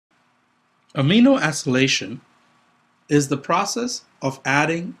Aminoacylation is the process of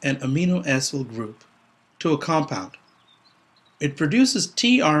adding an amino acyl group to a compound. It produces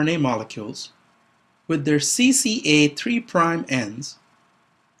tRNA molecules with their CCA 3' ends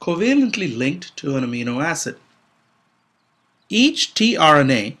covalently linked to an amino acid. Each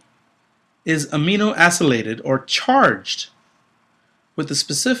tRNA is aminoacylated or charged with a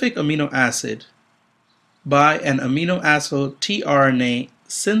specific amino acid by an aminoacyl-tRNA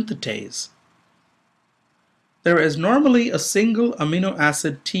synthetase. There is normally a single amino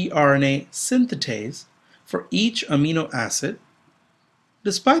acid tRNA synthetase for each amino acid,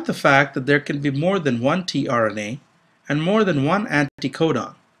 despite the fact that there can be more than one tRNA and more than one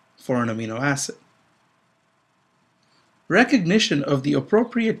anticodon for an amino acid. Recognition of the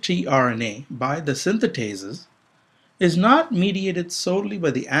appropriate tRNA by the synthetases is not mediated solely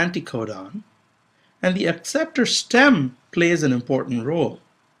by the anticodon, and the acceptor stem plays an important role.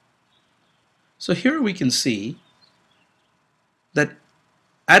 So here we can see that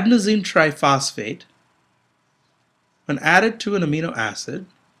adenosine triphosphate, when added to an amino acid,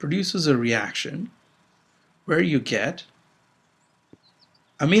 produces a reaction where you get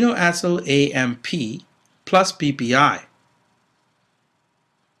aminoacyl-AMP plus PPI.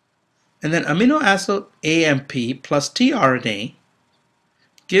 And then aminoacyl-AMP plus tRNA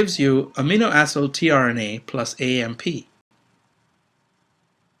gives you aminoacyl-tRNA plus AMP.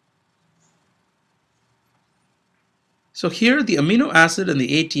 So here the amino acid and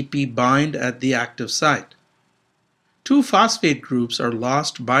the ATP bind at the active site. Two phosphate groups are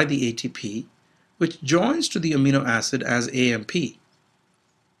lost by the ATP, which joins to the amino acid as AMP.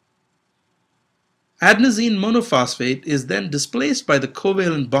 Adenosine monophosphate is then displaced by the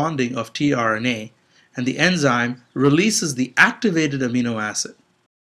covalent bonding of tRNA, and the enzyme releases the activated amino acid.